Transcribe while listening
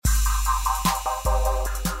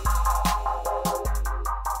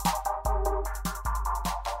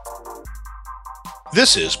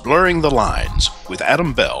This is Blurring the Lines with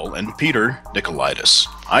Adam Bell and Peter Nicolaitis,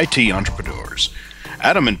 IT entrepreneurs.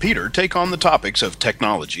 Adam and Peter take on the topics of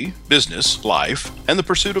technology, business, life, and the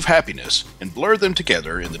pursuit of happiness and blur them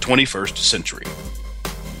together in the 21st century.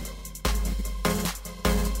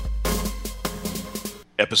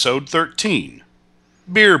 Episode 13,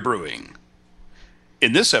 Beer Brewing.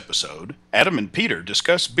 In this episode, Adam and Peter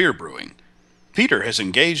discuss beer brewing. Peter has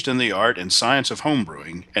engaged in the art and science of home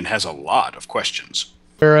brewing and has a lot of questions.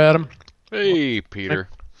 Here, Adam. Hey, Peter.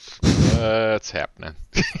 What's happening?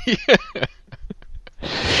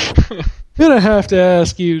 I'm going to have to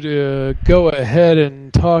ask you to go ahead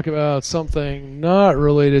and talk about something not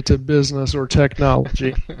related to business or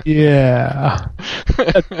technology. Yeah.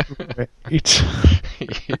 That'd be great.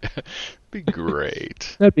 Yeah, be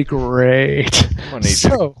great. That'd be great. I'm going to need you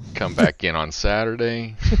to come back in on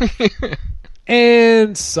Saturday.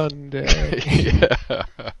 And Sunday. Yeah.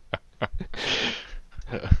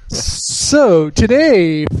 So,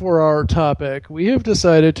 today, for our topic, we have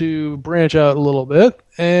decided to branch out a little bit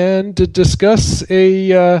and to discuss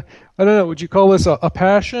I don't know, would you call this a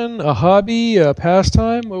passion, a hobby, a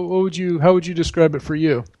pastime? How would you describe it for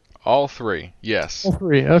you? All three, yes. All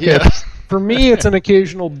three, okay. Yes. For me, it's an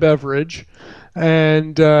occasional beverage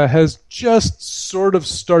and has just sort of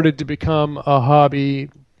started to become a hobby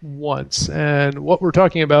once. And what we're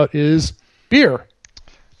talking about is beer.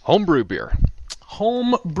 Homebrew beer.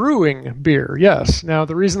 Home brewing beer, yes. Now,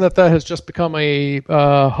 the reason that has just become a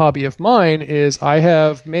hobby of mine is I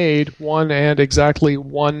have made exactly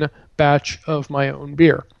one batch of my own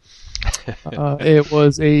beer. It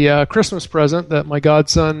was a Christmas present that my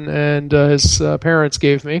godson and his parents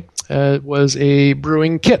gave me. It was a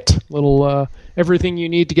brewing kit, little everything you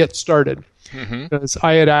need to get started. Because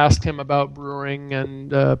I had asked him about brewing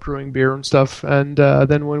and brewing beer and stuff. And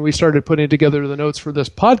then when we started putting together the notes for this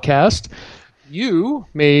podcast, you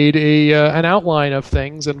made an outline of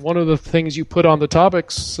things, and one of the things you put on the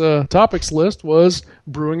topics list was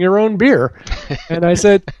brewing your own beer. And I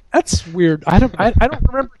said, "That's weird. I don't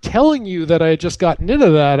remember telling you that I had just gotten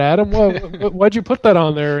into that, Adam. Why'd you put that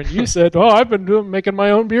on there?" And you said, "Oh, I've been making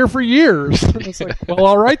my own beer for years." And it's like, well,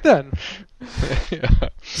 all right then. Yeah.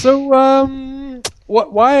 So,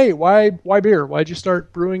 why beer? Why'd you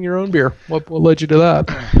start brewing your own beer? What led you to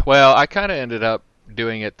that? Well, I kind of ended up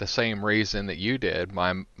doing it the same reason that you did.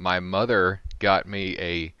 My mother got me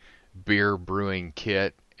a beer brewing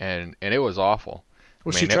kit, and it was awful.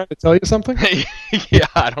 Was she trying to tell you something? Yeah,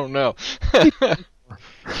 I don't know.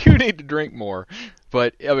 You need to drink more.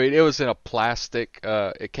 But, I mean, it was in a plastic,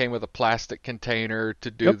 it came with a plastic container to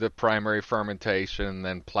do the primary fermentation,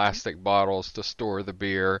 then plastic bottles to store the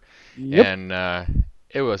beer, and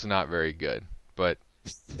it was not very good. But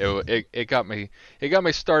it got me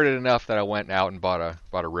started enough that I went out and bought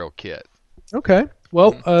a real kit. Okay.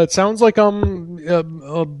 Well, it sounds like I'm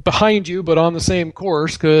behind you, but on the same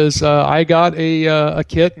course, because I got a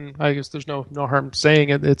kit, and I guess there's no harm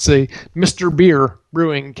saying it. It's a Mr. Beer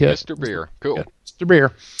brewing kit. Mr. Beer, cool. Yeah, Mr.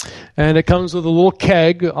 Beer, and it comes with a little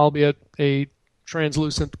keg, albeit a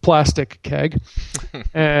translucent plastic keg,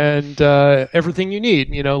 and everything you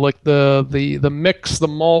need. You know, like the mix, the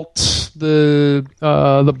malt, the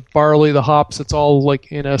barley, the hops. It's all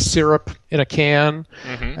like in a syrup in a can,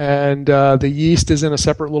 and the yeast is in a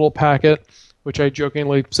separate little packet, which I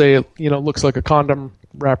jokingly say looks like a condom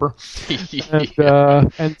wrapper,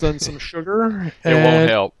 and then some sugar. It won't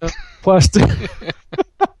help. Plastic.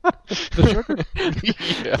 The sugar.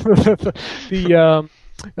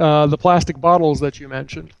 The plastic bottles that you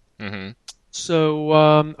mentioned. So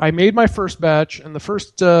I made my first batch, and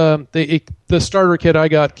the starter kit I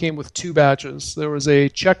got came with two batches. There was a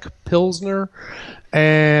Czech Pilsner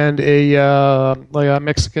and a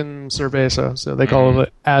Mexican cerveza. So they call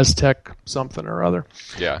it Aztec something or other.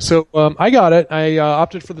 Yeah. So I got it. I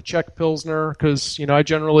opted for the Czech Pilsner because I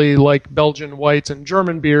generally like Belgian whites and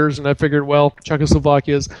German beers, and I figured, well,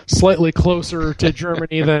 Czechoslovakia is slightly closer to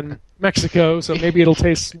Germany than Mexico, so maybe it'll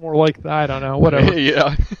taste more like, I don't know, whatever.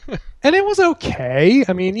 Yeah. And it was okay.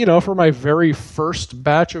 I mean, for my very first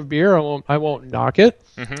batch of beer, I won't knock it.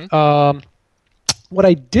 What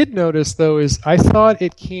I did notice, though, is I thought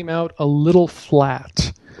it came out a little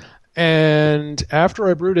flat. And after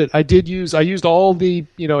I brewed it, I used all the,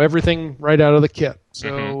 everything right out of the kit.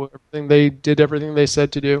 So they did everything they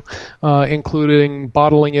said to do, including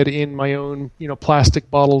bottling it in my own, plastic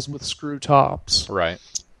bottles with screw tops. Right.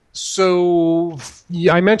 So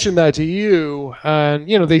I mentioned that to you, and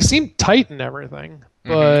they seem tight and everything,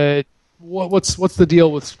 but what's the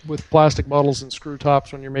deal with plastic bottles and screw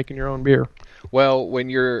tops when you're making your own beer? Well, when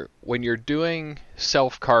you're doing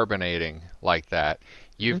self-carbonating like that,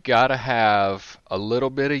 You've got to have a little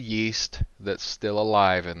bit of yeast that's still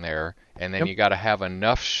alive in there, and then Yep. you got to have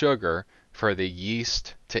enough sugar for the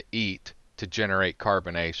yeast to eat to generate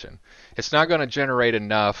carbonation. It's not going to generate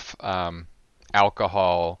enough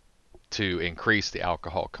alcohol to increase the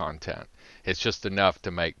alcohol content. It's just enough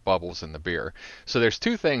to make bubbles in the beer. So there's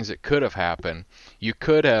two things that could have happened. You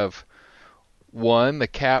could have, one, the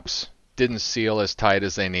caps didn't seal as tight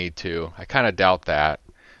as they need to. I kind of doubt that.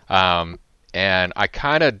 And I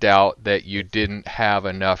kind of doubt that you didn't have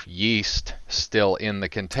enough yeast still in the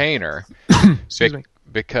container. Excuse me.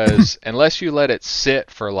 Because unless you let it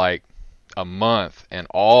sit for like a month and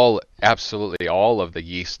absolutely all of the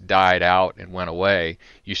yeast died out and went away,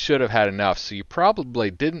 you should have had enough. So you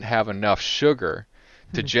probably didn't have enough sugar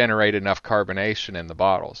to generate enough carbonation in the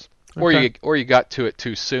bottles. Okay. Or you got to it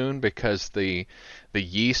too soon because the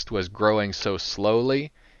yeast was growing so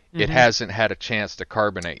slowly, it hasn't had a chance to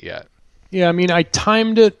carbonate yet. Yeah, I mean, I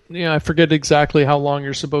timed it. I forget exactly how long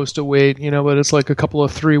you're supposed to wait, but it's like a couple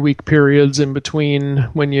of 3-week periods in between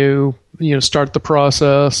when you start the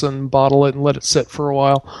process and bottle it and let it sit for a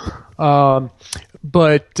while.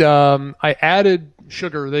 But I added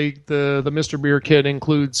sugar. The Mr. Beer kit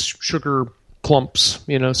includes sugar clumps,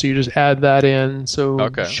 so you just add that in. So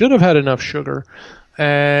Okay. should have had enough sugar.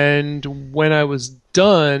 And when I was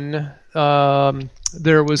done,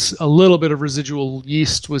 there was a little bit of residual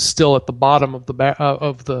yeast was still at the bottom of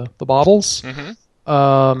the bottles.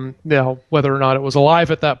 Now, whether or not it was alive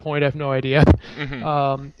at that point, I have no idea.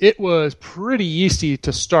 It was pretty yeasty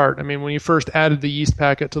to start. I mean, when you first added the yeast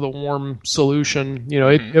packet to the warm solution,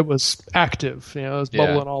 it was active. It was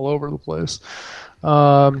bubbling all over the place.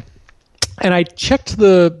 And I checked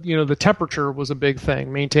the temperature was a big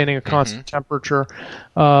thing, maintaining a constant temperature.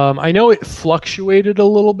 I know it fluctuated a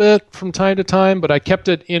little bit from time to time, but I kept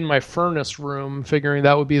it in my furnace room, figuring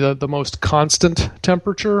that would be the most constant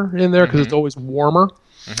temperature in there because it's always warmer.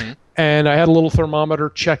 And I had a little thermometer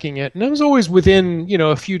checking it, and it was always within,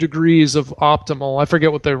 a few degrees of optimal. I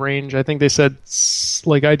forget what the range. I think they said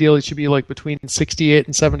like ideally it should be like between 68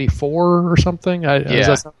 and 74 or something. Does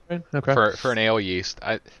that sound right? Okay. For an ale yeast,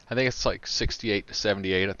 I think it's like 68 to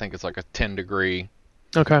 78. I think it's like a 10 degree.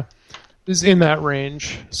 Okay. Is in that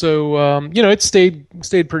range. So, it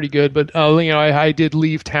stayed pretty good, but, I did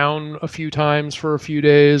leave town a few times for a few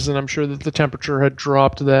days, and I'm sure that the temperature had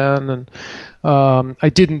dropped then. And I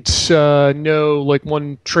didn't know, like,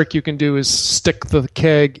 one trick you can do is stick the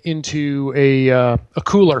keg into a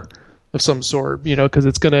cooler of some sort, because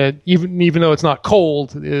it's going to, even though it's not cold,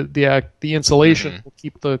 the insulation will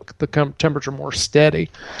keep the temperature more steady.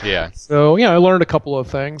 Yeah. So, I learned a couple of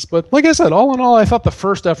things. But like I said, all in all, I thought the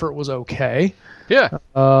first effort was okay. Yeah.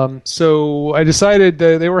 So I decided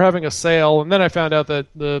they were having a sale, and then I found out that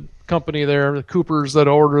the company there, the Coopers that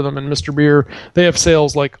order them and Mr. Beer, they have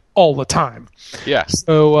sales like all the time. Yeah.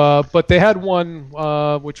 So, but they had one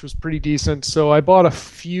which was pretty decent. So I bought a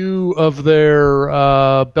few of their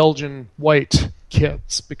Belgian white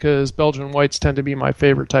kits because Belgian whites tend to be my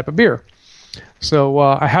favorite type of beer. So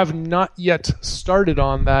I have not yet started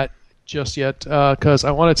on that just yet because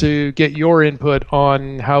I wanted to get your input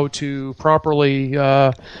on how to properly,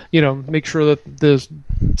 make sure that the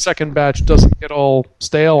second batch doesn't get all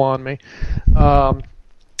stale on me.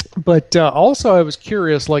 But also I was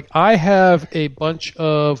curious, like I have a bunch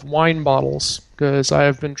of wine bottles because I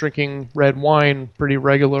have been drinking red wine pretty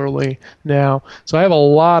regularly now. So I have a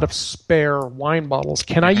lot of spare wine bottles.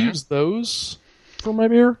 Can I use those for my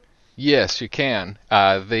beer? Yes, you can.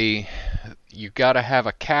 You got to have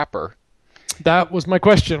a capper. That was my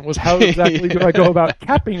question, was how exactly do I go about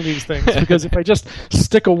capping these things? Because if I just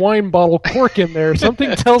stick a wine bottle cork in there,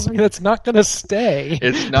 something tells me that's not going to stay.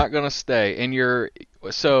 It's not going to stay. And you're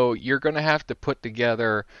going to have to put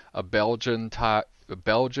together a Belgian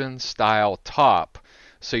style top.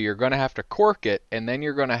 So you're going to have to cork it, and then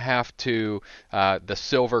you're going to have to the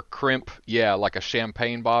silver crimp, like a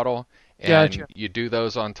champagne bottle. And Gotcha. you do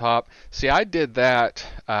those on top. See, I did that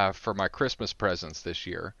for my Christmas presents this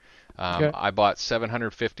year. Okay. I bought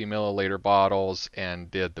 750 milliliter bottles and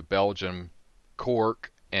did the Belgian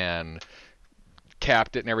cork and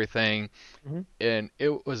capped it and everything. And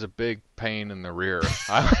it was a big pain in the rear.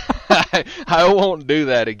 I won't do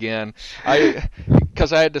that again.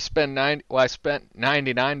 Because I had to spend I spent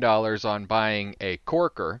 $99 on buying a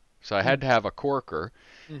corker, so I had to have a corker.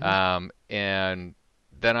 And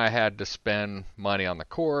then I had to spend money on the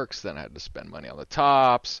corks, then I had to spend money on the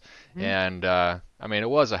tops, and it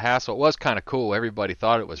was a hassle. It was kind of cool. Everybody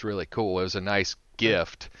thought it was really cool. It was a nice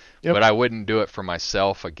gift, but I wouldn't do it for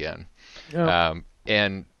myself again. Yep.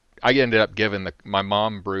 And I ended up giving my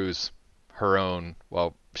mom brews her own,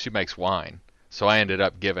 well, she makes wine, So I ended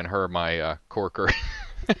up giving her my corker.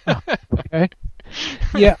 Okay.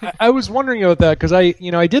 Yeah, I was wondering about that because I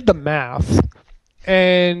did the math,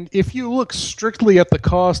 and if you look strictly at the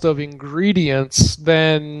cost of ingredients,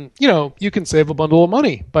 then you can save a bundle of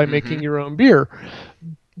money by making your own beer,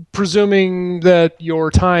 presuming that your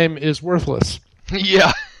time is worthless.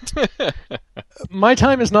 Yeah. My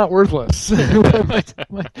time is not worthless.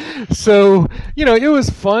 So, it was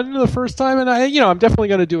fun the first time, and I'm definitely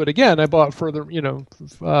going to do it again. I bought further,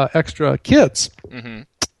 extra kits. Mm-hmm.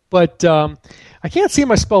 But I can't see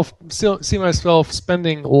myself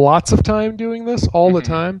spending lots of time doing this all the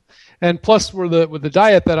time. And plus, with the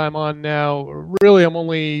diet that I'm on now, really I'm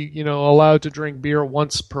only allowed to drink beer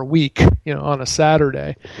once per week, on a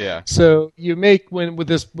Saturday. Yeah. So you make with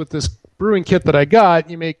this brewing kit that I got,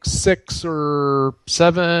 you make 6 or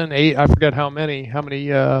 7, 8, I forget how many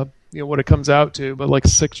what it comes out to, but like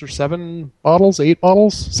 6 or 7 bottles, 8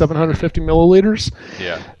 bottles, 750 milliliters.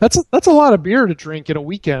 Yeah. That's a lot of beer to drink in a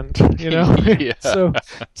weekend, Yeah.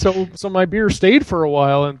 So my beer stayed for a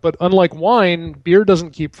while, but unlike wine, beer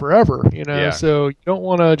doesn't keep forever, Yeah. So you don't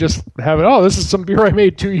want to just have it, this is some beer I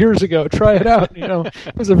made 2 years ago, try it out,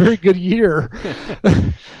 It was a very good year.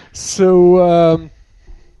 So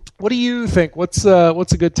what do you think? What's a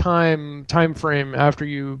good time frame after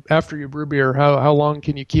you brew beer? How long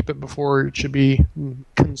can you keep it before it should be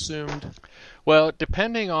consumed? Well,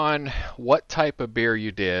 depending on what type of beer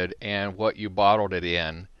you did and what you bottled it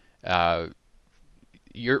in,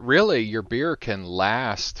 your beer can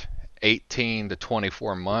last 18 to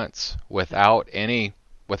 24 months without any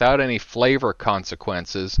flavor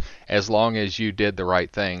consequences, as long as you did the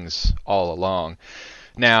right things all along.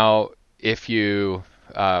 Now, if you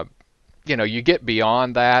you get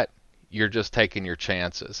beyond that, you're just taking your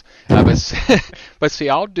chances. But see,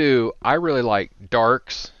 I really like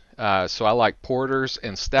darks, so I like porters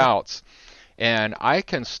and stouts, and I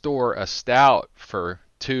can store a stout for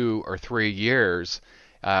 2 or 3 years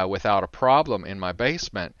without a problem in my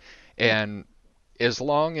basement, and as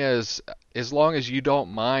long as you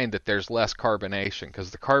don't mind that there's less carbonation,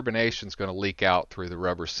 because the carbonation is going to leak out through the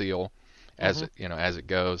rubber seal as it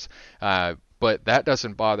goes. But that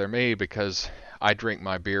doesn't bother me because I drink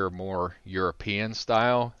my beer more European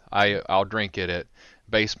style. I'll drink it at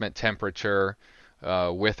basement temperature,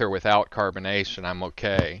 with or without carbonation. I'm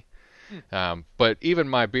okay. But even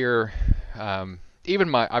my beer,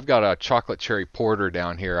 I've got a chocolate cherry porter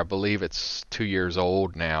down here. I believe it's 2 years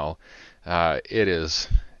old now. It's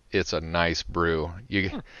a nice brew.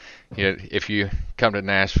 If you come to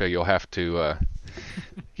Nashville, you'll have to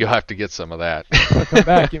get some of that. I'll come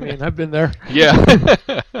back, you mean? I've been there. Yeah.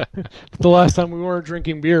 The last time we weren't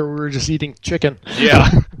drinking beer, we were just eating chicken. Yeah.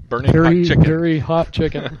 Burning hot chicken. Very hot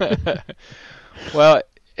chicken. Well,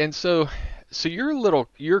 and so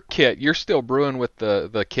your kit, you're still brewing with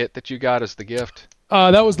the kit that you got as the gift?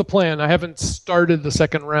 That was the plan. I haven't started the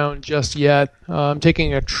second round just yet. I'm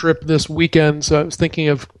taking a trip this weekend, so I was thinking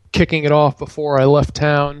of kicking it off before I left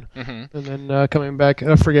town, and then coming back.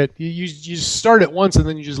 I forget. You start it once, and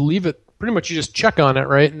then you just leave it. Pretty much, you just check on it,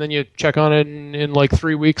 right? And then you check on it in like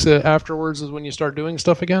 3 weeks afterwards is when you start doing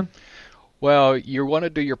stuff again. Well, you want to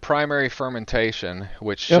do your primary fermentation,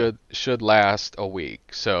 which should last a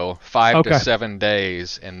week, so 5 to 7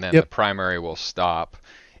 days, and then the primary will stop,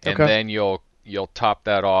 and then you'll top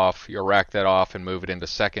that off, you'll rack that off and move it into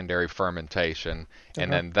secondary fermentation,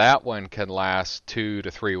 and then that one can last 2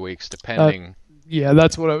 to 3 weeks depending. Yeah,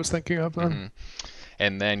 that's what I was thinking of then.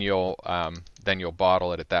 And then you'll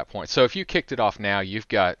bottle it at that point. So if you kicked it off now, you've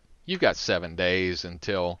got 7 days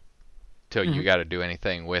until you got to do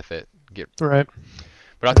anything with it. Right.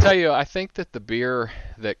 But I'll tell you, I think that the beer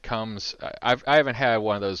that comes, I haven't had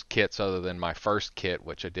one of those kits other than my first kit,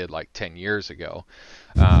 which I did like 10 years ago.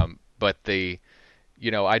 But went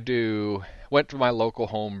to my local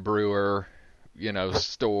home brewer,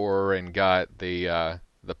 store, and got the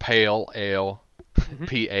pale ale,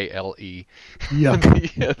 P-A-L-E.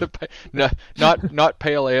 Yeah. Not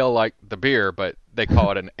pale ale like the beer, but they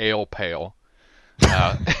call it an ale pail.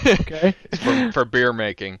 Okay. for beer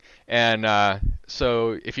making. And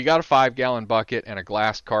so if you got a 5-gallon bucket and a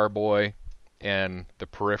glass carboy and the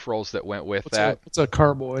peripherals that went with that. What's a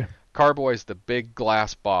carboy? Carboy is the big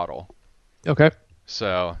glass bottle. Okay.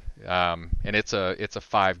 So, and it's a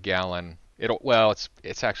 5-gallon.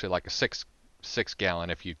 It's actually like a six gallon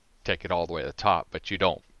if you take it all the way to the top, but you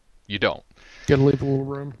don't. Gotta leave a little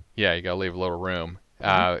room. Yeah, you gotta leave a little room.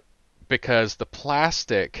 Because the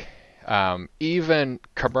plastic, even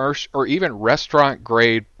commercial or even restaurant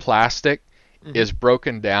grade plastic, is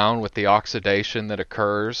broken down with the oxidation that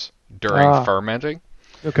occurs during fermenting.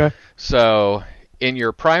 Okay. So in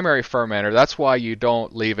your primary fermenter, that's why you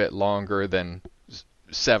don't leave it longer than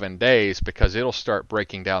 7 days, because it'll start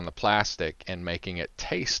breaking down the plastic and making it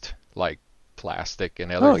taste like plastic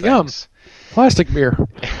and other things. Yum. Plastic beer.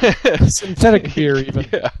 Synthetic beer, even.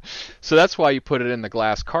 Yeah. So that's why you put it in the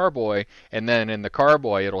glass carboy, and then in the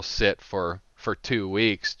carboy it'll sit for 2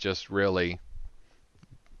 weeks, just really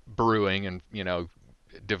brewing and,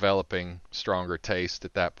 developing stronger taste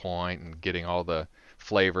at that point and getting all the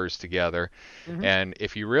flavors together. Mm-hmm. And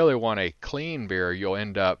if you really want a clean beer, you'll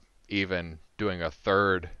end up even doing a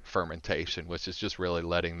third fermentation, which is just really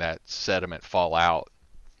letting that sediment fall out.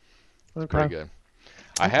 Okay. Pretty good.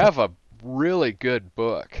 I have a really good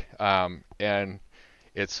book, and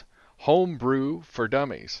it's Home Brewing for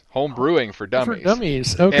Dummies. For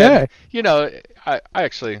Dummies, okay.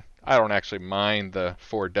 And, I don't actually mind the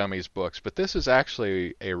For Dummies books, but this is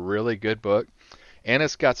actually a really good book, and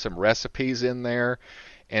it's got some recipes in there,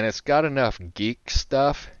 and it's got enough geek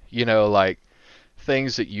stuff, like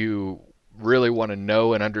things that you really want to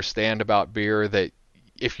know and understand about beer, that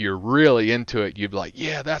if you're really into it, you'd be like,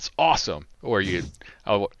 yeah, that's awesome. Or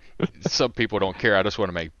some people don't care. I just want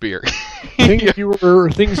to make beer. Things you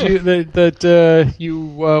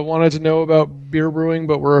wanted to know about beer brewing,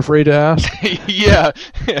 but were afraid to ask. Yeah.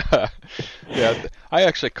 I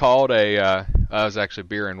actually called I was actually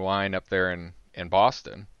Beer and Wine up there in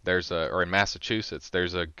Boston. Or in Massachusetts.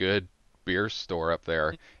 There's a good beer store up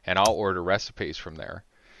there, and I'll order recipes from there.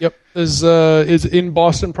 Yep. Is it in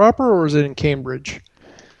Boston proper, or is it in Cambridge?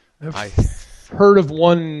 I've heard of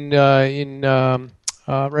one right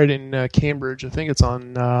in Cambridge. I think it's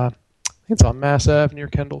on Mass Ave near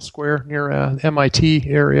Kendall Square, near MIT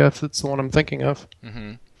area, if it's the one I'm thinking of.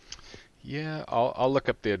 Mm-hmm. Yeah, I'll look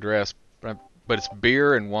up the address, but it's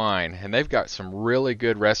Beer and Wine, and they've got some really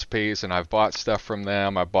good recipes, and I've bought stuff from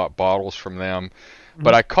them. I bought bottles from them. Mm-hmm.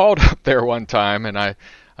 But I called up there one time, and I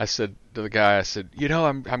said to the guy, I said,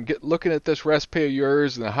 I'm looking at this recipe of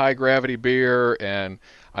yours and the high gravity beer, and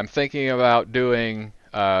I'm thinking about doing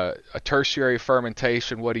a tertiary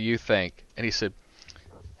fermentation. What do you think? And he said,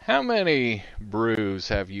 how many brews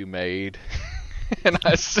have you made? And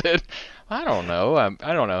I said, I don't know.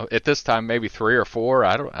 I don't know. At this time, maybe 3 or 4.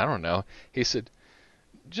 I don't know. He said,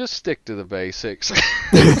 just stick to the basics.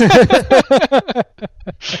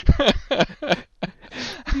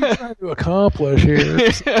 What are you trying to accomplish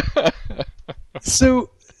here? So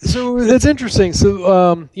that's interesting. So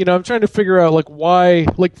I'm trying to figure out why.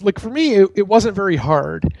 For me, it wasn't very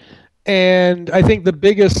hard, and I think the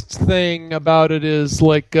biggest thing about it is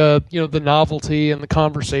the novelty and the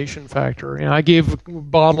conversation factor. I gave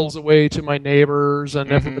bottles away to my neighbors,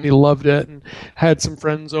 and everybody loved it, and had some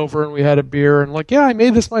friends over, and we had a beer, and I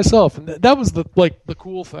made this myself, and that was the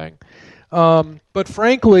cool thing. But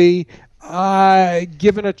frankly,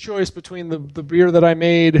 given a choice between the beer that I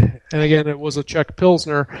made, and again it was a Czech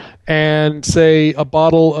Pilsner, and say a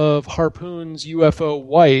bottle of Harpoon's UFO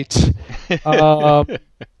White,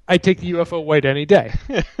 I take the UFO White any day.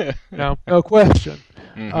 No question.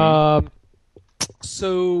 Mm-hmm.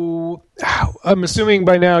 So I'm assuming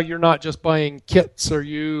by now you're not just buying kits. Are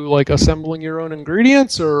you assembling your own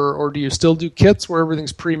ingredients, or do you still do kits where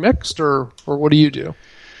everything's pre-mixed, or what do you do?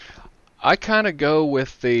 I kind of go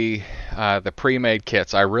with the pre-made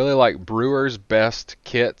kits. I really like Brewer's Best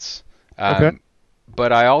kits, okay.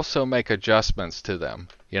 But I also make adjustments to them.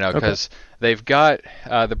 Because they've got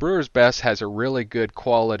the Brewer's Best has a really good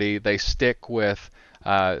quality. They stick with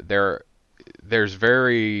there's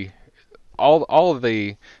very all of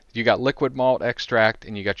the, you got liquid malt extract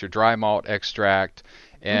and you got your dry malt extract,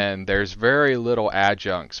 and there's very little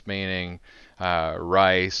adjuncts, meaning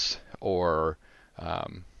rice or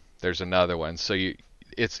there's another one. So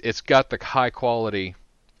it's got the high quality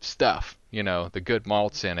stuff, the good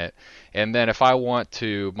malts in it. And then if I want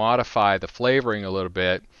to modify the flavoring a little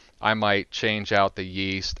bit, I might change out the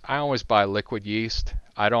yeast. I always buy liquid yeast.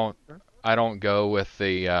 I don't go with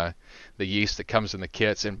the yeast that comes in the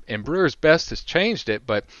kits. And Brewer's Best has changed it,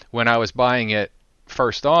 but when I was buying it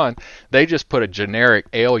first on, they just put a generic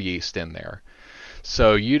ale yeast in there.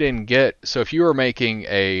 So if you were making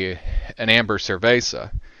an amber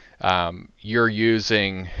cerveza, you're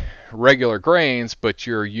using regular grains, but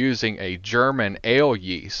you're using a German ale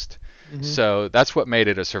yeast. Mm-hmm. So that's what made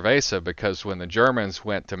it a cerveza, because when the Germans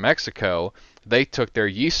went to Mexico, they took their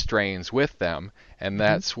yeast strains with them, and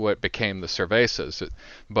that's what became the cervezas.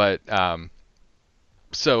 But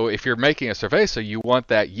so if you're making a cerveza, you want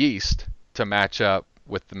that yeast to match up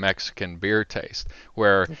with the Mexican beer taste.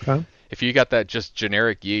 Where if you got that just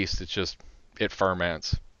generic yeast, it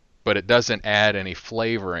ferments, but it doesn't add any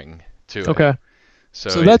flavoring to it.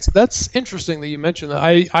 So that's interesting that you mentioned that.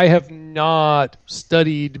 I have not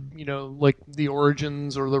studied, like the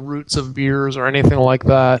origins or the roots of beers or anything like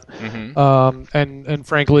that. And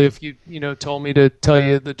frankly, if you told me to tell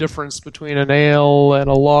you the difference between an ale and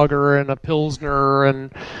a lager and a pilsner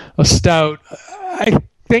and a stout, I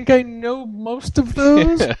think I know most of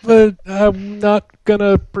those, but I'm not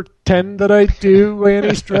gonna pretend that I do by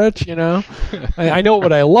any stretch. I know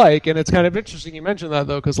what I like, and it's kind of interesting you mentioned that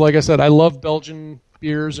though, because like I said, I love Belgian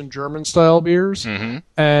beers and German style beers,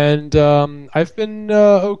 and I've been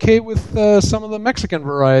okay with some of the Mexican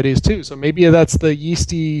varieties too. So maybe that's the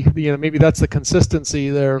yeasty, maybe that's the consistency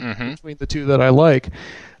there between the two that I like.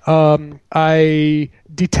 I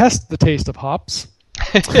detest the taste of hops.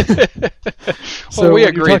 Well, we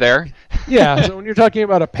agree there. Yeah, so when you're talking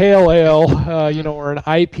about a pale ale, or an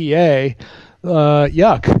IPA,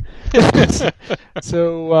 yuck.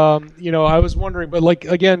 So, I was wondering, but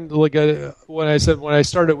when I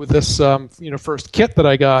started with this, first kit that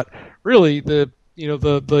I got, really the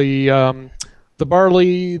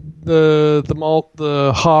barley, the malt,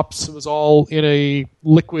 the hops, was all in a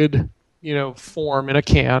liquid form in a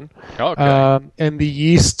can. Okay. And the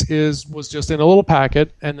yeast was just in a little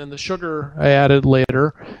packet, and then the sugar I added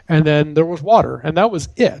later, and then there was water, and that was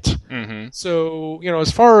it. So,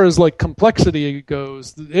 as far as like complexity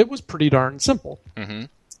goes, it was pretty darn simple.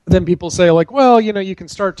 Then people say like, well, you can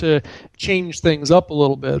start to change things up a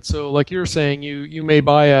little bit. So like you're saying, you may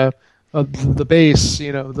buy the base,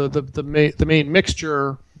 the main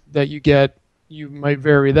mixture that you get. You might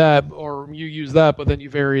vary that, or you use that, but then you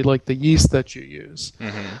vary like the yeast that you use.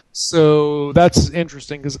 So that's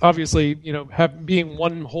interesting because obviously, being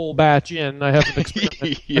one whole batch in, I haven't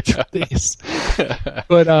experimented with these.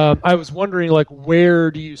 But I was wondering, like, where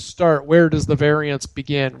do you start? Where does the variance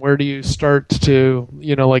begin? Where do you start to,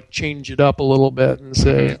 change it up a little bit and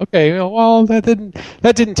say, okay, well, that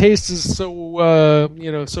didn't taste as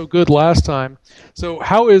so good last time. So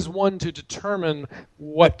how is one to determine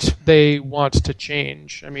what they want to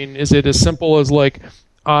change? I mean, is it as simple as like,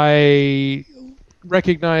 I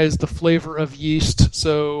recognize the flavor of yeast,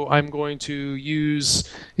 so I'm going to use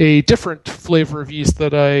a different flavor of yeast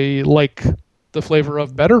that I like the flavor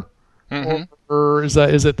of better? Or is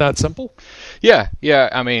it that simple? Yeah.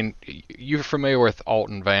 I mean, you're familiar with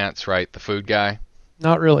Alton Vance, right? The food guy?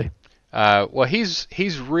 Not really. Well,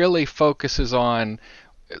 he's really focuses on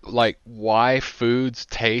like why foods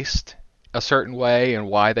taste a certain way and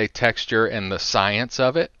why they texture and the science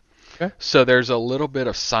of it. Okay. So there's a little bit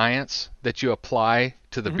of science that you apply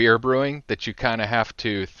to the beer brewing that you kind of have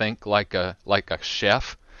to think like a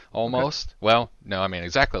chef almost. Okay. Well, no, I mean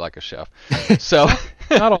exactly like a chef. So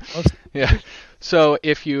not almost. Yeah. So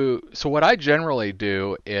what I generally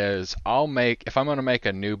do is if I'm going to make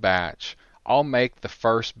a new batch, I'll make the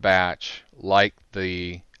first batch like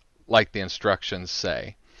the instructions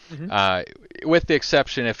say. With the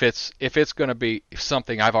exception if it's going to be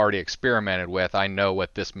something I've already experimented with, I know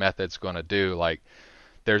what this method's going to do. Like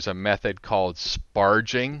there's a method called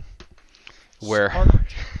sparging, where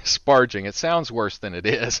sparging, it sounds worse than it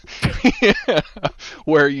is,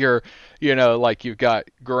 where you're, like you've got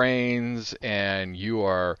grains and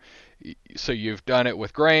so you've done it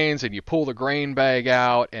with grains and you pull the grain bag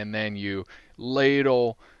out and then you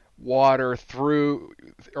ladle water through,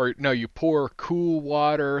 you pour cool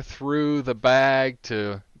water through the bag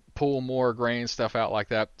to pull more grain stuff out like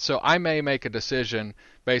that. So I may make a decision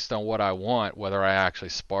based on what I want, whether I actually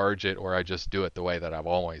sparge it or I just do it the way that I've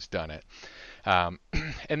always done it. And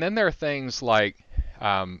then there are things like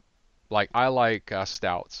I like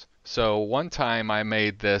stouts. So one time I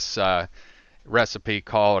made this recipe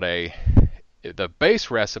called the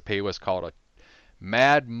base recipe was called a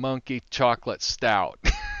Mad Monkey Chocolate Stout.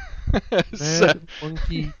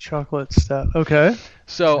 Monkey chocolate stout. Okay.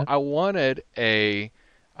 So I wanted a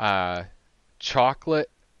chocolate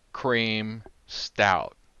cream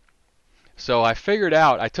stout. So I figured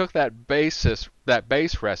out, I took that base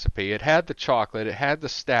recipe. It had the chocolate, it had the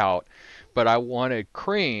stout, but I wanted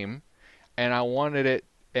cream, and I wanted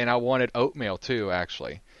oatmeal too,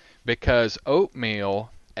 actually, because oatmeal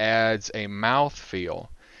adds a mouthfeel.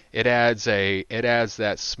 It adds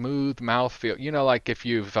that smooth mouthfeel. Like if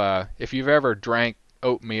you've ever drank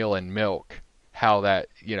oatmeal and milk, how that,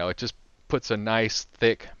 it just puts a nice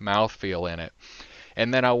thick mouthfeel in it.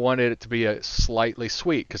 And then I wanted it to be a slightly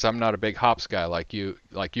sweet, because I'm not a big hops guy like you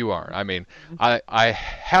are. I mean, I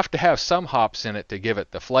have to have some hops in it to give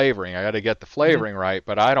it the flavoring. I got to get the flavoring right,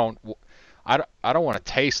 but I don't want to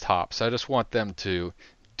taste hops. I just want them to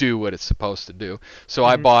do what it's supposed to do. So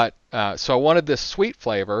I bought. So I wanted this sweet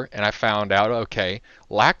flavor, and I found out, okay,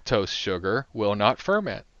 lactose sugar will not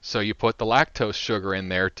ferment. So you put the lactose sugar in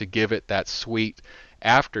there to give it that sweet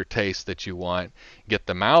aftertaste that you want, get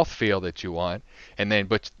the mouthfeel that you want,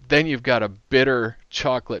 but then you've got a bitter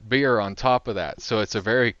chocolate beer on top of that. So it's a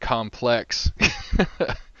very complex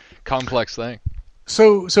complex thing.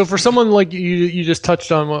 So for someone like you just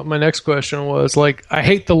touched on what my next question was. Like, I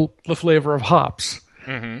hate the flavor of hops.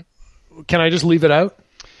 Mm-hmm. Can I just leave it out?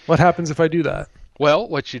 What happens if I do that? Well,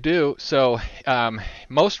 what you do,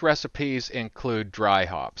 most recipes include dry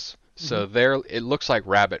hops. So it looks like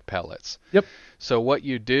rabbit pellets. Yep. So what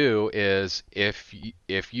you do is if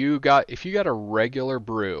you got a regular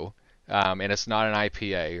brew, and it's not an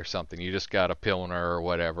IPA or something, you just got a Pilsner or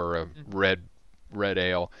whatever, a red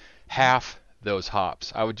ale, half those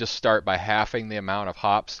hops. I would just start by halving the amount of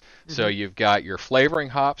hops. So you've got your flavoring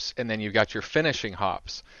hops, and then you've got your finishing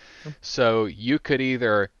hops. So you could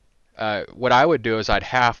either what I would do is I'd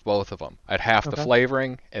half both of them. I'd half the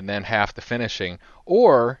flavoring and then half the finishing.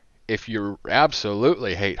 Or if you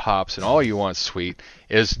absolutely hate hops and all you want sweet,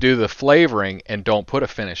 is do the flavoring and don't put a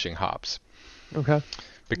finishing hops. Okay.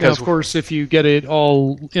 Because now, of course, if you get it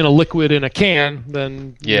all in a liquid in a can,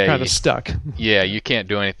 then you're kind of stuck. Yeah, you can't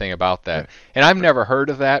do anything about that. And I've never heard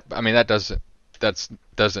of that. I mean, that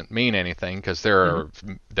doesn't mean anything, because there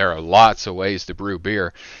are lots of ways to brew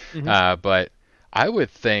beer. But I would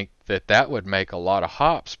think that would make a lot of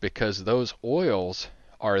hops, because those oils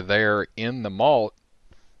are there in the malt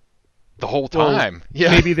the whole time.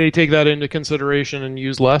 Well, maybe they take that into consideration and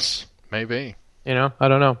use less. Maybe. You know, I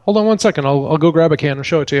don't know. Hold on one second. I'll go grab a can and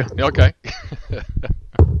show it to you. Okay.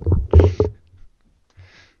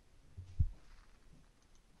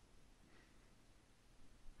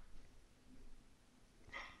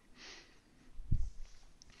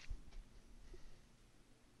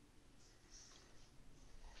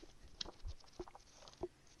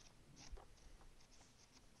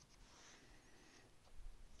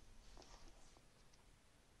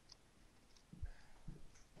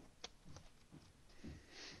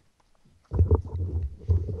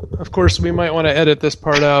 Of course, we might want to edit this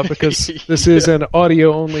part out, because this is an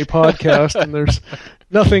audio-only podcast, and there's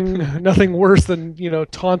nothing worse than,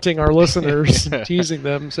 taunting our listeners, teasing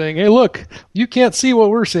them, saying, "Hey, look, you can't see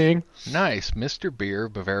what we're seeing." Nice, Mr. Beer,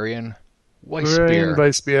 Bavarian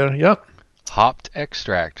Weissbier. Yep. Hopped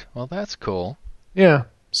extract. Well, that's cool. Yeah.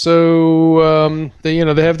 So they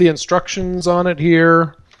have the instructions on it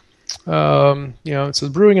here. It says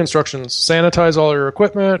brewing instructions: sanitize all your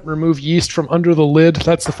equipment, remove yeast from under the lid.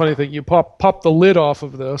 That's the funny thing. You pop the lid off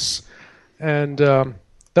of this, and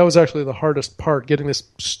that was actually the hardest part, getting this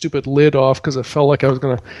stupid lid off, because it felt like I was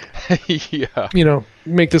going to,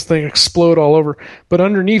 make this thing explode all over. But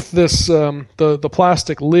underneath this, the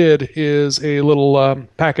plastic lid is a little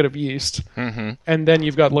packet of yeast, and then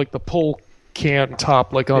you've got like the pull can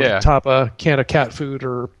top, like on the top of a can of cat food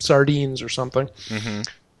or sardines or something.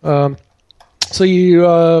 So you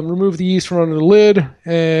remove the yeast from under the lid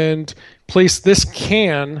and place this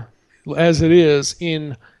can, as it is,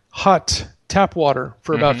 in hot tap water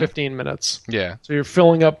for about 15 minutes. Yeah. So you're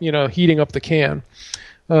filling up, heating up the can.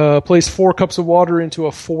 Place 4 cups of water into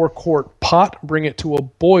a 4-quart pot, bring it to a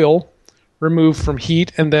boil, remove from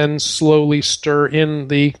heat, and then slowly stir in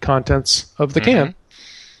the contents of the can.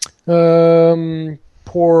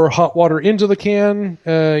 Pour hot water into the can,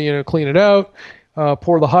 clean it out.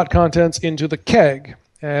 Pour the hot contents into the keg.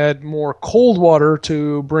 Add more cold water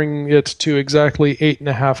to bring it to exactly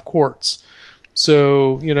 8.5 quarts.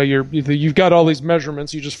 So, you've got all these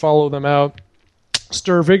measurements. You just follow them out.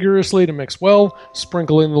 Stir vigorously to mix well.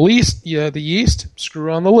 Sprinkle in the yeast.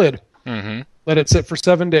 Screw on the lid. Let it sit for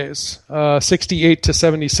 7 days. 68 to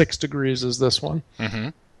 76 degrees is this one.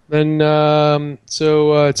 Then,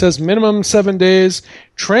 it says minimum 7 days.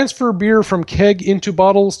 Transfer beer from keg into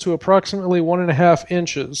bottles to approximately 1.5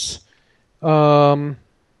 inches.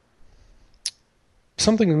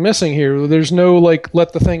 Something's missing here. There's no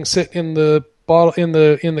let the thing sit in the bottle in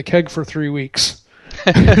the keg for 3 weeks.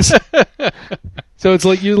 So it's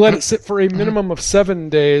like you let it sit for a minimum of 7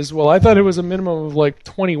 days. Well, I thought it was a minimum of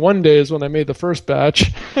 21 days when I made the first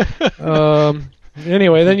batch.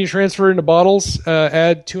 Anyway, then you transfer into bottles,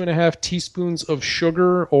 add 2.5 teaspoons of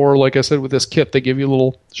sugar, or like I said with this kit, they give you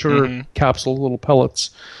little sugar capsules, little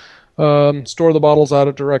pellets. Store the bottles out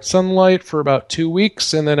of direct sunlight for about 2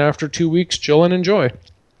 weeks, and then after 2 weeks, chill and enjoy.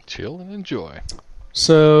 Chill and enjoy.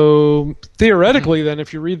 So theoretically, then,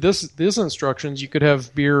 if you read these instructions, you could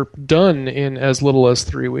have beer done in as little as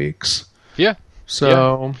 3 weeks. Yeah.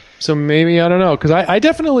 So maybe, I don't know, because I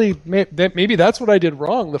definitely, maybe that's what I did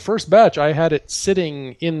wrong. The first batch, I had it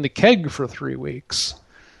sitting in the keg for 3 weeks.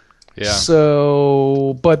 Yeah.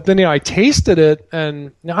 So, but then I tasted it,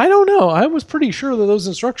 and I don't know. I was pretty sure that those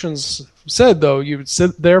instructions said though you would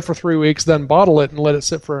sit there for 3 weeks, then bottle it and let it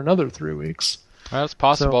sit for another 3 weeks. Well, it's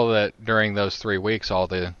possible that during those 3 weeks all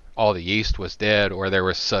the yeast was dead, or there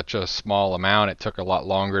was such a small amount it took a lot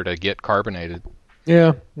longer to get carbonated.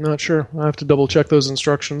 Yeah, not sure. I have to double check those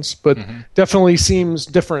instructions, but definitely seems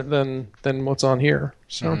different than what's on here.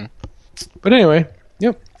 So, but anyway,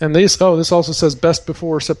 yep. And this also says best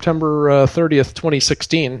before September 30th,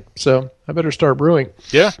 2016. So I better start brewing.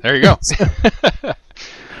 Yeah, there you go.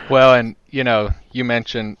 Well, and you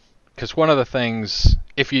mentioned, because one of the things,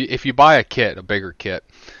 if you buy a kit, a bigger kit,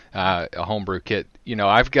 a homebrew kit,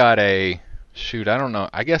 I've got I don't know,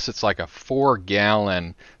 I guess it's like a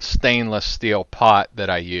 4-gallon stainless steel pot that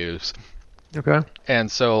I use. Okay.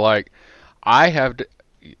 And so I have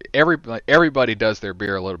everybody does their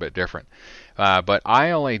beer a little bit different, but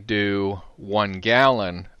I only do 1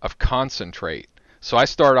 gallon of concentrate. So I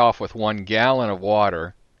start off with 1 gallon of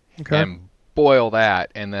water and boil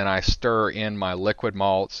that, and then I stir in my liquid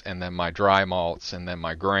malts, and then my dry malts, and then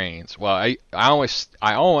my grains. Well, I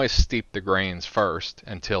always steep the grains first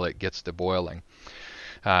until it gets to boiling.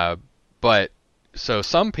 But so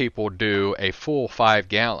some people do a full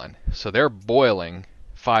 5-gallon, so they're boiling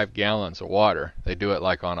 5 gallons of water. They do it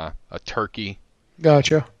like on a turkey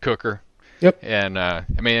cooker. Yep. And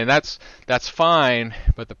and that's fine,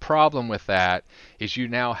 but the problem with that is you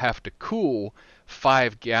now have to cool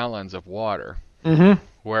 5 gallons of water.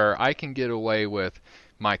 Where I can get away with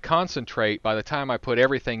my concentrate, by the time I put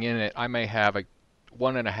everything in it, I may have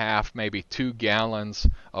 1.5, maybe 2 gallons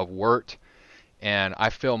of wort, and I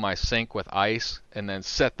fill my sink with ice and then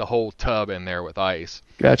set the whole tub in there with ice.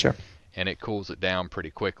 Gotcha. And it cools it down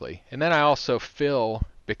pretty quickly. And then I also fill,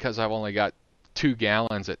 because I've only got 2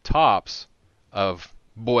 gallons at tops of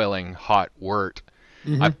boiling hot wort,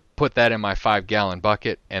 I put that in my 5-gallon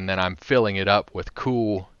bucket, and then I'm filling it up with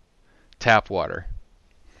cool tap water.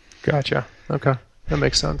 Gotcha. Okay. That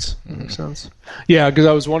makes sense. Yeah, because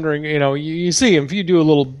I was wondering, you see, if you do a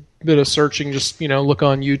little bit of searching, just, look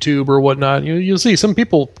on YouTube or whatnot, you'll see some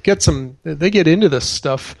people they get into this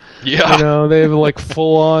stuff. Yeah. They have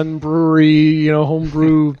full-on brewery, home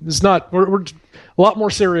brew. It's not, we're a lot more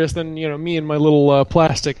serious than, me and my little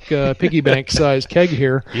plastic piggy bank size keg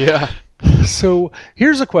here. Yeah. So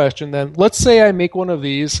here's a question then. Let's say I make one of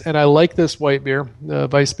these and I like this white beer,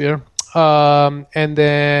 Weiss beer. And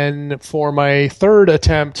then for my third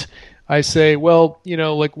attempt, I say, well,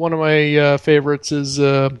 one of my favorites is,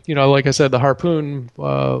 like I said, the Harpoon.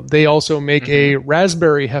 They also make a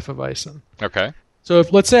raspberry Hefeweizen. Okay. So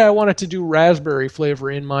let's say I wanted to do raspberry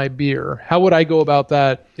flavor in my beer, how would I go about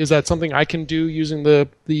that? Is that something I can do using the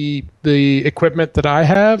equipment that I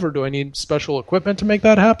have, or do I need special equipment to make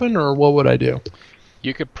that happen, or what would I do?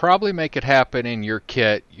 You could probably make it happen in your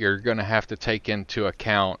kit. You're going to have to take into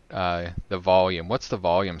account the volume. What's the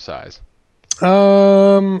volume size?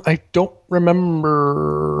 I don't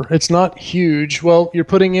remember. It's not huge. Well, you're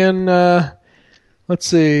putting in, let's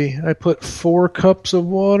see, I put 4 cups of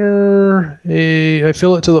water. I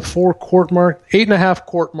fill it to the 4-quart mark. 8.5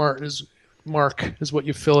 quart mark is what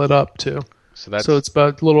you fill it up to. So it's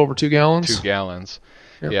about a little over 2 gallons. 2 gallons.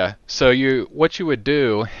 Yep. Yeah. So what you would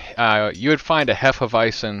do, you would find a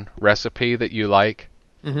Hefeweizen recipe that you like,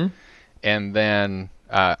 and then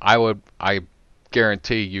I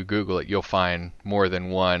guarantee you Google it, you'll find more than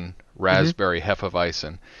one raspberry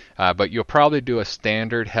Hefeweizen. But you'll probably do a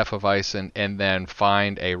standard Hefeweizen and then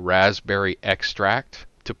find a raspberry extract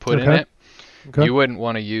to put in it. Okay. You wouldn't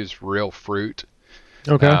want to use real fruit.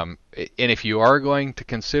 Okay. And if you are going to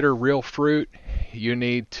consider real fruit, you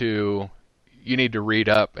need to read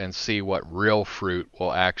up and see what real fruit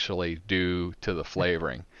will actually do to the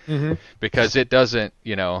flavoring, because it doesn't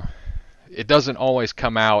always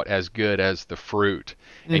come out as good as the fruit,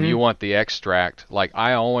 and you want the extract. Like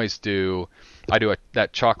I always do,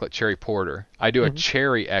 that chocolate cherry porter. I do a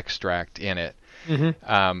cherry extract in it.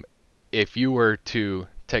 If you were to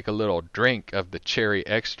take a little drink of the cherry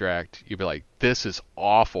extract, you'd be like, this is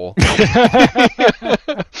awful.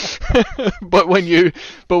 but when you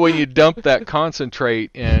dump that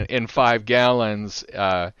concentrate in 5 gallons,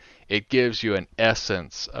 it gives you an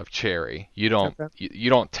essence of cherry. You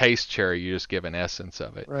don't taste cherry, you just give an essence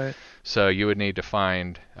of it. Right. So you would need to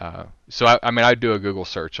find I'd do a Google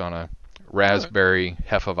search on a raspberry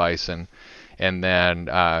Hefeweizen, and then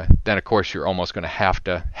of course you're almost going to have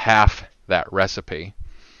to half that recipe.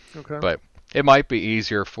 Okay. But it might be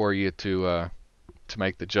easier for you to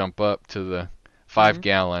make the jump up to the 5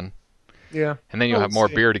 gallon. Yeah. And then you'll have more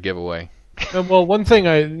beer to give away. Well, one thing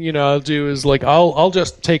I'll do is I'll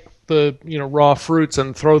just take the raw fruits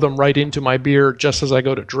and throw them right into my beer just as I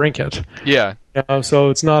go to drink it. Yeah. So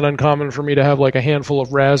it's not uncommon for me to have like a handful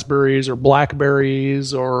of raspberries or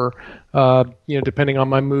blackberries or depending on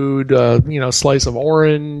my mood, a slice of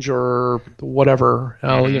orange or whatever.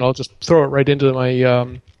 I'll just throw it right into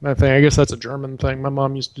my thing. I guess that's a German thing. My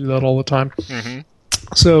mom used to do that all the time. Mm-hmm.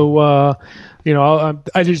 So,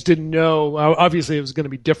 I just didn't know. Obviously, it was going to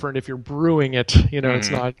be different if you're brewing it. It's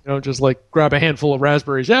not, just like grab a handful of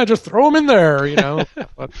raspberries. Yeah, just throw them in there,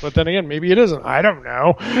 but then again, maybe it isn't. I don't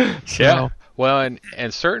know. So. Yeah. Well,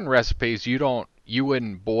 and certain recipes, you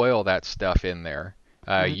wouldn't boil that stuff in there.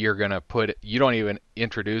 You're going to you don't even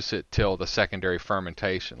introduce it till the secondary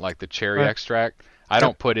fermentation, like the cherry extract. I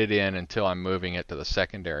don't put it in until I'm moving it to the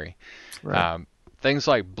secondary. Right. Things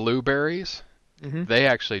like blueberries, they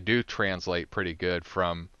actually do translate pretty good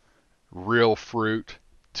from real fruit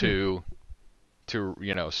to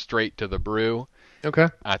straight to the brew. Okay.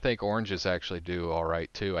 I think oranges actually do all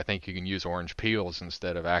right too. I think you can use orange peels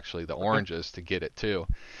instead of actually the oranges to get it too.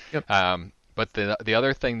 Yep. But the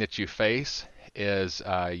other thing that you face is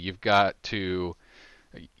you got to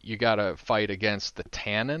fight against the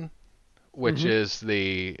tannin, which is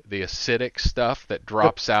the acidic stuff that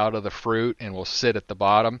drops out of the fruit and will sit at the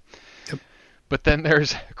bottom. Yep. But then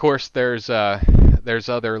there's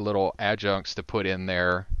other little adjuncts to put in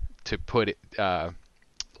there to put it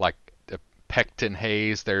like the pectin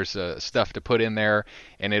haze. There's stuff to put in there,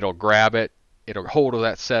 and it'll grab it. It'll hold of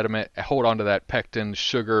that sediment, hold onto that pectin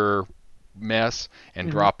sugar mess, and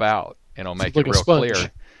drop out, and it'll make it real clear.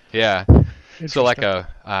 Yeah. So like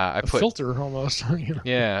I put filter almost.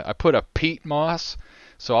 Yeah, I put a peat moss.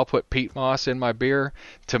 So I'll put peat moss in my beer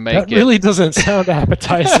to make that really doesn't sound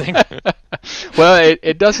appetizing. Well,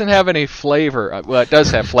 it doesn't have any flavor. Well, it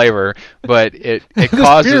does have flavor, but it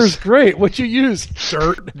causes. This beer is great. What you use?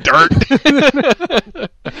 Dirt.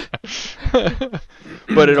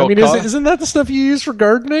 But it'll. Isn't that the stuff you use for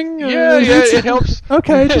gardening? Yeah, it helps.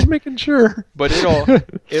 Okay, just making sure. But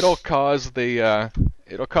it'll cause the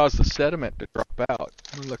sediment to drop out.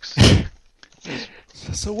 It looks.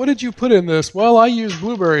 So what did you put in this? Well, I used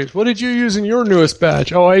blueberries. What did you use in your newest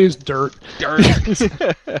batch? Oh, I used dirt.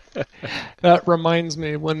 That reminds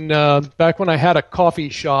me when back when I had a coffee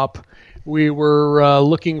shop, we were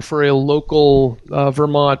looking for a local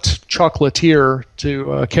Vermont chocolatier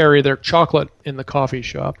to carry their chocolate in the coffee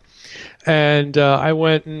shop. And I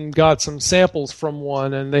went and got some samples from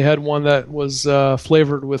one, and they had one that was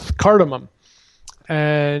flavored with cardamom.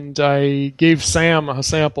 And I gave Sam a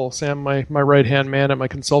sample. Sam, my right-hand man at my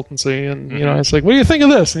consultancy. And, I was like, what do you think of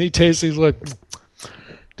this? And he tastes, he's like,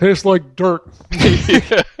 tastes like dirt.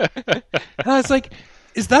 And I was like,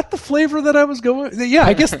 is that the flavor that I was going? Yeah,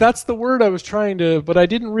 I guess that's the word I was trying to, but I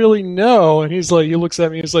didn't really know. And he's like, he looks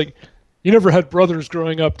at me, he's like, you never had brothers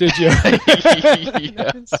growing up, did you?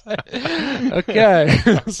 Okay.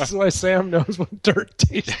 This is why Sam knows what dirt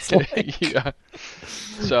tastes like. Yeah.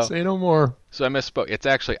 So, say no more. So I misspoke. It's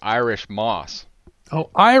actually Irish moss.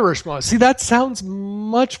 Oh, Irish moss. See, that sounds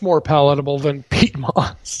much more palatable than peat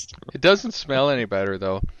moss. It doesn't smell any better,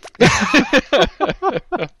 though.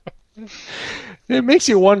 It makes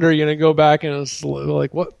you wonder, go back and it's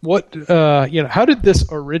like, how did this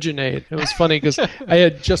originate? It was funny because I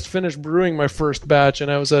had just finished brewing my first batch,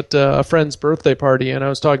 and I was at a friend's birthday party, and I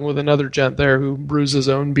was talking with another gent there who brews his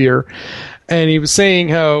own beer, and he was saying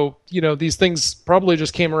how, these things probably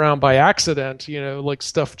just came around by accident, like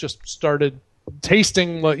stuff just started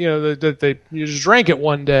tasting like, that you just drank it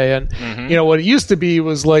one day, and, what it used to be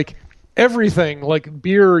was like everything, like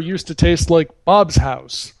beer used to taste like Bob's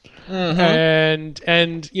House.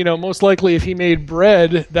 And most likely if he made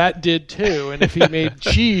bread, that did too. And if he made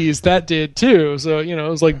cheese, that did too. So, it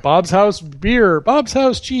was like Bob's House beer, Bob's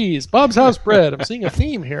House cheese, Bob's House bread. I'm seeing a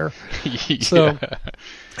theme here. Yeah. So,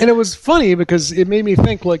 and it was funny because it made me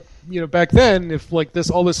think like, back then, if like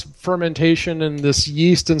all this fermentation and this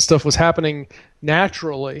yeast and stuff was happening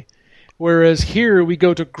naturally, whereas here we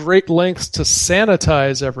go to great lengths to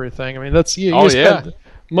sanitize everything. I mean, that's, you spend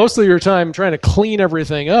most of your time trying to clean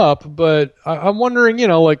everything up, but I'm wondering,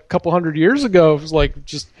 like a couple hundred years ago, it was like you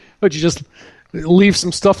just leave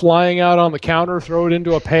some stuff lying out on the counter, throw it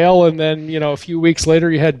into a pail, and then, a few weeks later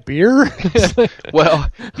you had beer? Well,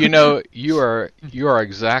 you are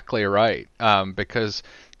exactly right, because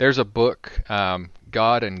there's a book,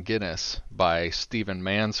 God and Guinness by Stephen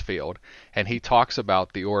Mansfield, and he talks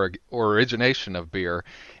about the origination of beer,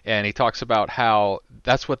 and he talks about how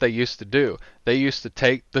that's what they used to do. They used to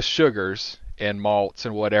take the sugars and malts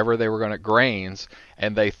and whatever they were going to grains,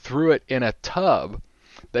 and they threw it in a tub.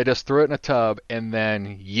 They just threw it in a tub, and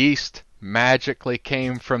then yeast magically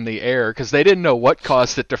came from the air because they didn't know what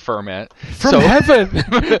caused it to ferment. From heaven.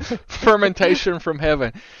 Fermentation from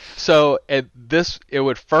heaven. So it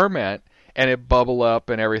would ferment and it bubble up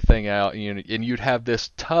and everything out, and you'd have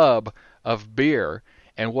this tub of beer.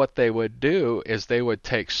 And what they would do is they would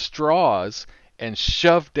take straws and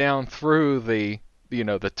shove down through the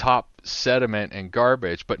top sediment and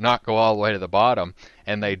garbage, but not go all the way to the bottom.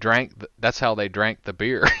 And they drank. That's how they drank the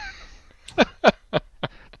beer.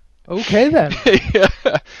 Okay then. Yeah.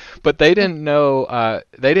 But they didn't know.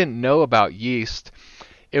 They didn't know about yeast.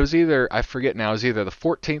 It was either, I forget now, it was either the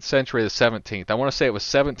 14th century or the 17th. I want to say it was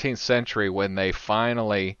 17th century when they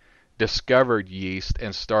finally discovered yeast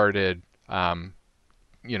and started,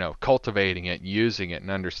 cultivating it, using it, and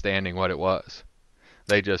understanding what it was.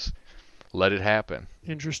 They just let it happen.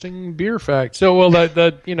 Interesting beer fact. So, well,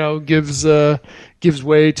 that gives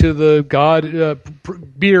way to the God.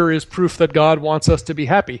 Beer is proof that God wants us to be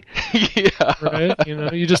happy. Yeah. Right.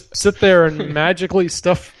 You just sit there and magically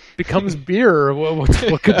stuff becomes beer.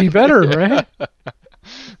 What could be better, right?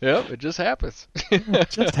 Yep, it just happens. It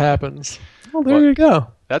just happens. Well, there you go.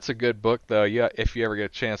 That's a good book, though. Yeah, if you ever get a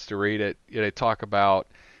chance to read it, they talk about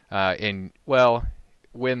when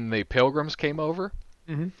the Pilgrims came over.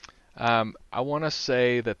 Mm-hmm. I want to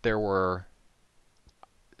say that there were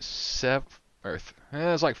it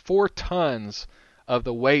was like 4 tons of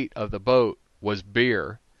the weight of the boat was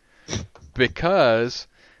beer, because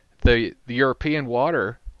the European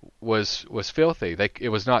water was filthy. It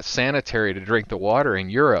was not sanitary to drink the water in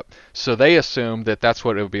Europe, so they assumed that that's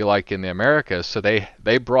what it would be like in the Americas. So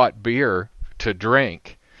they brought beer to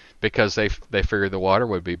drink because they figured the water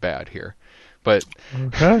would be bad here. But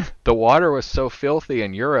okay. The water was so filthy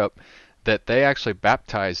in Europe that they actually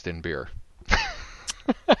baptized in beer.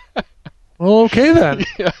 Well, okay then.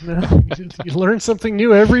 Yeah. You learn something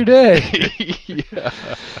new every day. Yeah.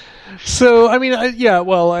 So, I mean,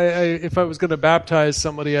 if I was going to baptize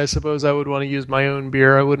somebody, I suppose I would want to use my own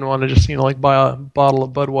beer. I wouldn't want to just, buy a bottle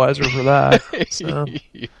of Budweiser for that. So,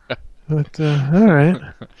 yeah. But, all right.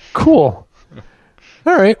 Cool.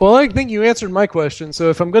 All right. Well, I think you answered my question. So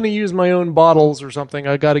if I'm going to use my own bottles or something,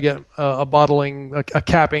 I got to get a bottling, a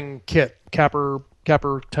capping kit, capper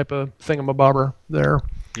type of thingamabobber there.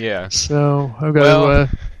 Yeah. So I've got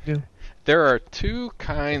to. There are 2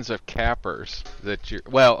 kinds of cappers that you're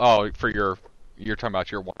talking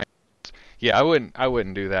about your wine. Yeah, I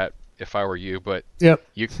wouldn't do that if I were you, but yep.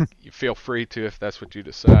 you feel free to if that's what you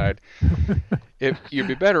decide. You'd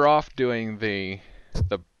be better off doing the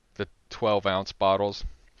 12-ounce bottles.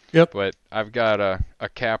 Yep. But I've got a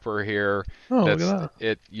capper here. Oh, look at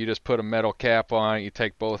that. You just put a metal cap on it, you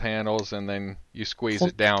take both handles, and then you squeeze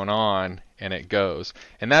it down on, and it goes.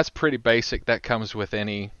 And that's pretty basic. That comes with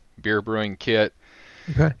any beer brewing kit.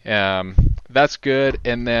 Okay. That's good.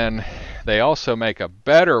 And then they also make a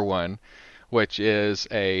better one, which is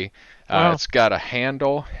it's got a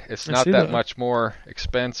handle. It's not that much more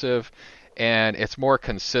expensive, and it's more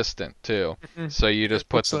consistent too. Mm-hmm. So you just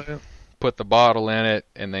put the bottle in it,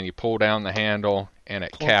 and then you pull down the handle, and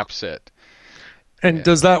it caps it. And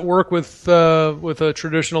does that work with a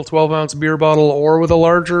traditional 12-ounce beer bottle or with a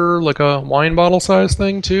larger, like a wine bottle size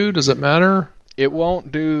thing too? Does it matter? It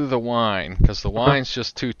won't do the wine because the wine's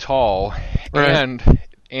just too tall, right.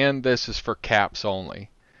 and this is for caps only.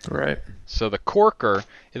 Right. So the corker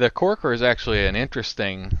is actually an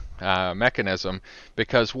interesting mechanism,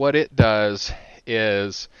 because what it does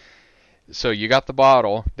is, so you got the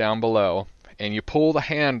bottle down below, and you pull the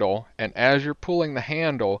handle, and as you're pulling the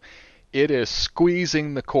handle, it is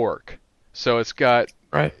squeezing the cork. So it's got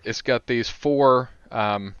these 4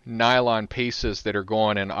 nylon pieces that are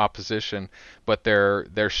going in opposition, but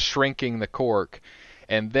they're shrinking the cork,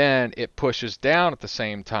 and then it pushes down at the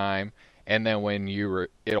same time, and then when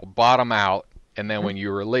it'll bottom out, and then when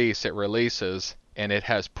you release, it releases, and it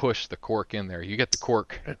has pushed the cork in there. You get the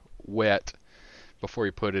cork wet before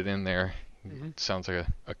you put it in there. Mm-hmm. It sounds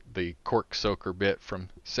like the cork soaker bit from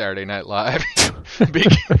Saturday Night Live.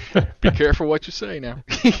 Be careful what you say now.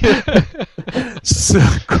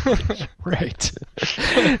 Right.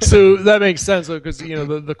 So that makes sense, though, because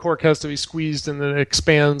the cork has to be squeezed and then it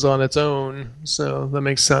expands on its own. So that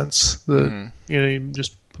makes sense. You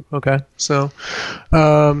just okay. So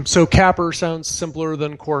capper sounds simpler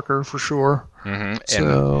than corker for sure. Mm-hmm.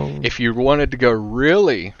 So and if you wanted to go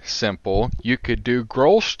really simple, you could do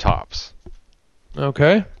Grolsch tops.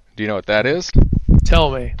 Okay. Do you know what that is?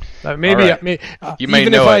 Tell me. You may know it.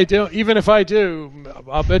 Even if I do,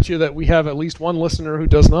 I'll bet you that we have at least one listener who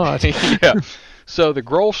does not. Yeah. So the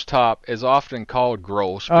Grolsch top is often called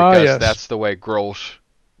Grolsch because that's the way Grolsch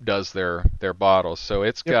does their bottles. So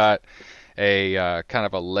it's got a kind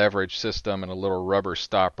of a leverage system and a little rubber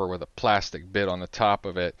stopper with a plastic bit on the top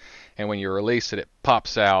of it, and when you release it, it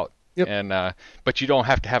pops out. Yep. And but you don't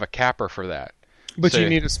have to have a capper for that. But So-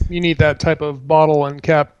 you need that type of bottle and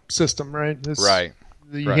cap system, right? Right.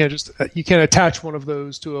 You can't attach one of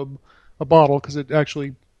those to a bottle because it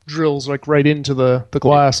actually drills like right into the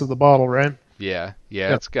glass of the bottle, right? Yeah,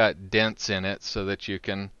 Yep. it's got dents in it so that you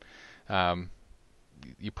can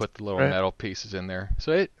you put the little Right. metal pieces in there.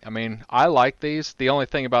 So I like these. The only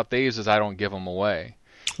thing about these is I don't give them away.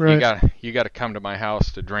 Right. You got to come to my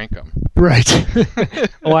house to drink them. Right.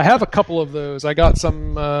 Well, I have a couple of those. I got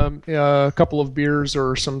some a couple of beers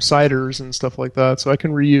or some ciders and stuff like that, so I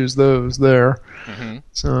can reuse those there. Mm-hmm.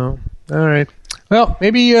 So, all right. Well,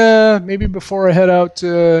 maybe before I head out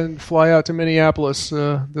and fly out to Minneapolis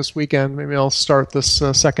this weekend, maybe I'll start this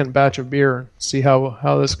second batch of beer and see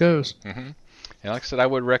how this goes. Mm-hmm. And like I said, I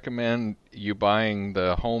would recommend you buying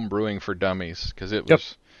the Home Brewing for Dummies because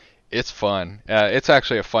it's fun. It's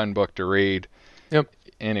actually a fun book to read. Yep.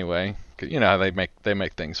 Anyway, 'cause you know how they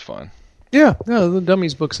make things fun. Yeah, the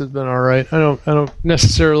dummies books have been all right. I don't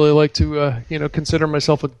necessarily like to consider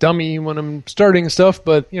myself a dummy when I'm starting stuff,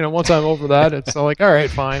 but once I'm over that, it's all like, all right,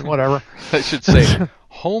 fine, whatever. I should say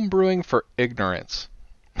Home Brewing for Ignorance.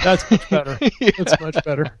 That's much better. That's much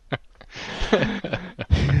better.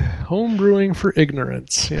 Home brewing for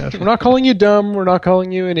ignorance. Yes, we're not calling you dumb. We're not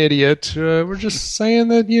calling you an idiot. We're just saying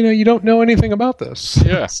that you don't know anything about this.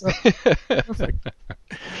 Yeah. So, perfect.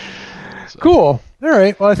 Cool. All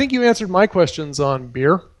right. Well, I think you answered my questions on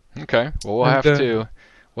beer. Okay. Well, we'll have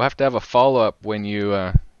to have a follow up when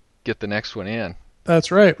you get the next one in.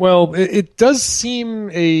 That's right. Well, it does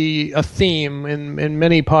seem a theme in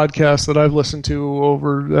many podcasts that I've listened to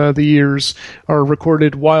over the years are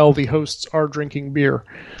recorded while the hosts are drinking beer.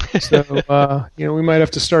 So, we might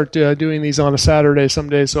have to start doing these on a Saturday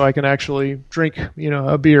someday so I can actually drink,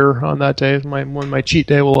 a beer on that day when my cheat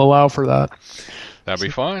day will allow for that. That'd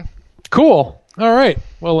be fine. Cool. All right.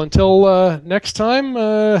 Well, until next time,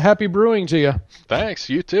 happy brewing to you. Thanks.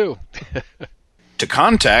 You too. To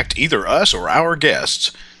contact either us or our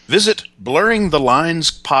guests, visit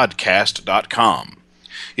blurringthelinespodcast.com.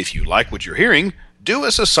 If you like what you're hearing, do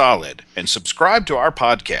us a solid and subscribe to our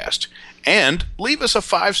podcast. And leave us a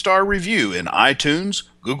 5-star review in iTunes,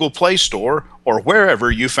 Google Play Store, or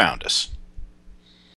wherever you found us.